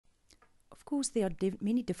course, there are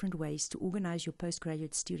many different ways to organize your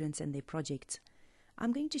postgraduate students and their projects.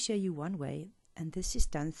 I'm going to show you one way, and this is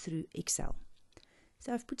done through Excel.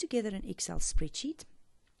 So I've put together an Excel spreadsheet,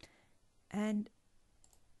 and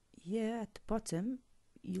here at the bottom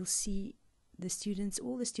you'll see the students,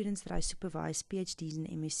 all the students that I supervise, PhDs and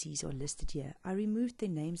MScs, are listed here. I removed their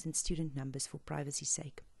names and student numbers for privacy's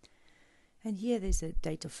sake. And here there's a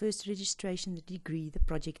date of first registration, the degree, the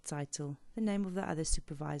project title, the name of the other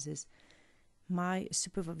supervisors, my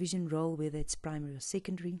supervision role, whether it's primary or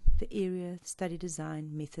secondary, the area, study design,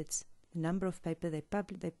 methods, the number of paper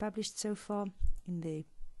they published so far in their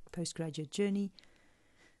postgraduate journey,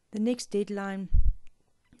 the next deadline,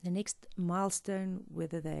 the next milestone,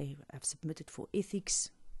 whether they have submitted for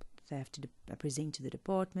ethics, they have to present to the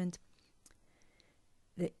department,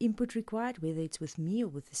 the input required, whether it's with me or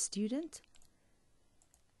with the student,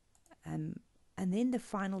 and then the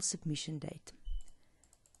final submission date.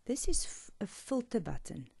 This is a filter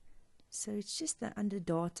button. So it's just under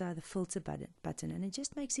data, the filter button, and it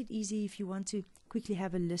just makes it easy if you want to quickly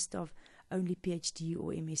have a list of only PhD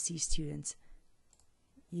or MSc students.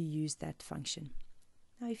 You use that function.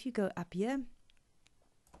 Now if you go up here,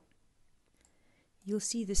 you'll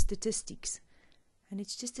see the statistics, and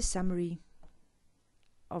it's just a summary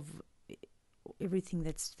of everything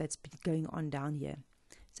that's been going on down here.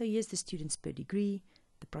 So here's the students per degree,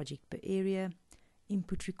 the project per area,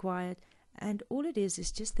 input required, and all it is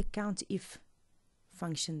just the count if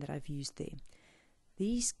function that I've used there.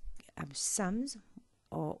 These sums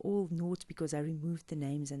are all naught because I removed the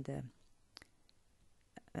names and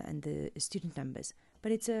the student numbers,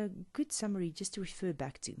 but it's a good summary just to refer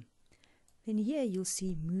back to. Then here you'll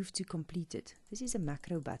see move to completed. This is a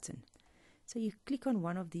macro button. So you click on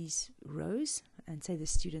one of these rows and say the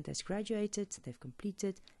student has graduated, they've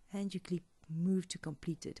completed, and you click move to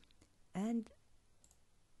completed, and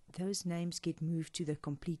those names get moved to the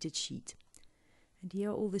completed sheet. And here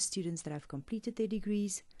are all the students that have completed their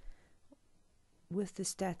degrees with the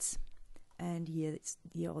stats, and here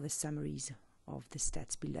are the summaries of the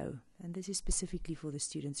stats below, and this is specifically for the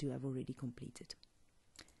students who have already completed.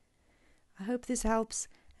 I hope this helps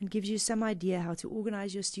and gives you some idea how to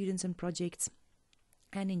organize your students and projects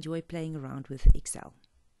and enjoy playing around with Excel.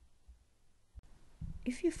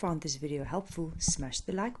 If you found this video helpful, smash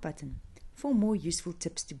the like button. For more useful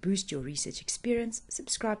tips to boost your research experience,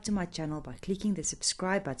 subscribe to my channel by clicking the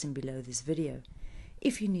subscribe button below this video.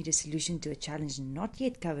 If you need a solution to a challenge not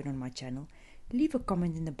yet covered on my channel, leave a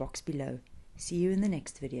comment in the box below. See you in the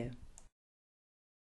next video.